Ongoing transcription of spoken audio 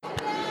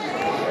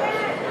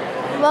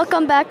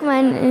Welcome back.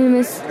 My name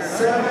is.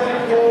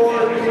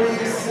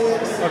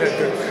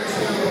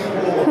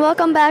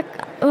 Welcome back.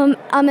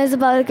 I'm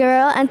Isabel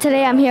Guerrero, and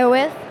today I'm here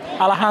with.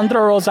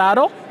 Alejandro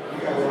Rosado.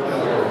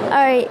 All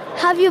right.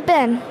 How have you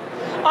been?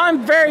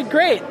 I'm very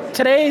great.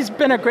 Today's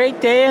been a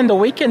great day, and the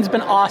weekend's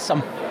been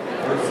awesome.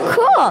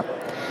 Cool.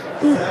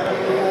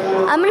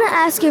 I'm going to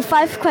ask you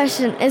 5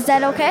 questions. Is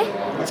that okay?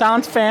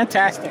 Sounds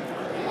fantastic.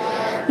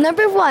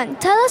 Number 1,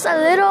 tell us a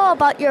little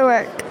about your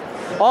work.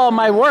 Oh,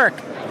 my work.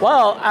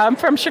 Well, I'm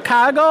from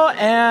Chicago,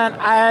 and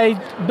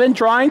I've been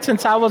drawing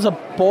since I was a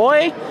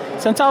boy,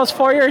 since I was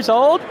 4 years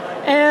old,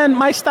 and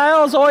my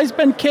style has always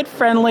been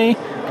kid-friendly,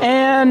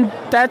 and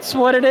that's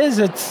what it is.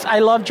 I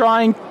love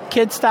drawing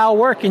kid-style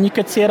work, and you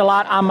could see it a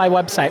lot on my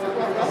website.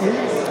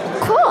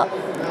 Cool.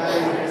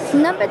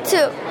 Number 2,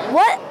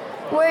 what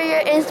were your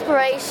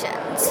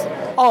inspirations?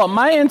 Oh,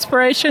 my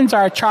inspirations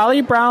are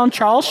Charlie Brown,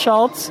 Charles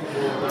Schultz,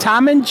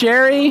 Tom and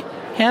Jerry,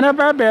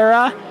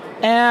 Hanna-Barbera,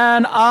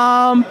 and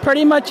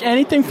pretty much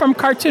anything from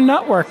Cartoon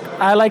Network.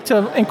 I like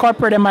to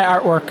incorporate in my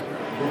artwork.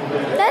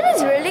 That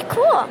is really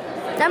cool.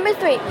 Number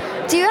 3,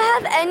 do you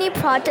have any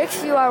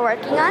projects you are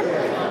working on?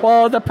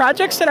 Well, the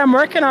projects that I'm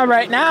working on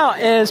right now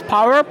is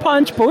Power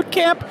Punch Boot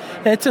Camp.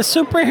 It's a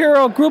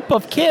superhero group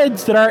of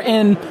kids that are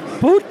in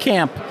boot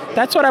camp.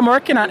 That's what I'm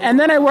working on. And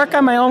then I work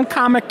on my own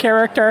comic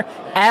character,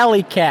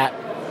 Alley Cat.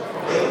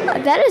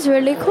 That is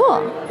really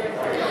cool.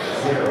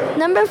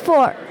 Number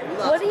 4,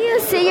 what do you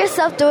see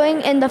yourself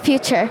doing in the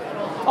future?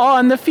 Oh,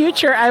 in the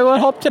future, I would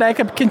hope that I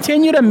could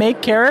continue to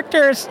make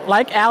characters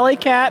like Alley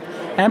Cat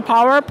and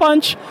Power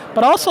Punch,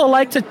 but also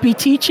like to be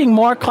teaching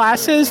more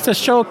classes to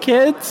show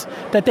kids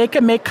that they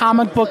can make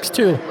comic books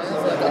too.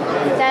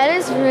 That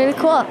is really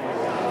cool.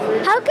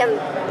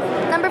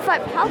 Number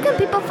 5, how can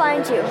people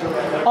find you?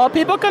 Well,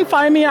 people can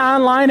find me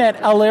online at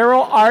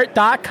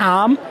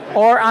aleroart.com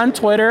or on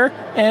Twitter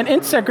and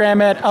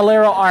Instagram at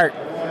aleroart.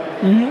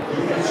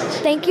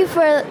 Thank you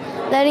for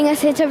letting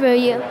us interview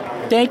you.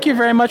 Thank you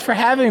very much for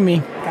having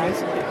me,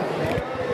 guys.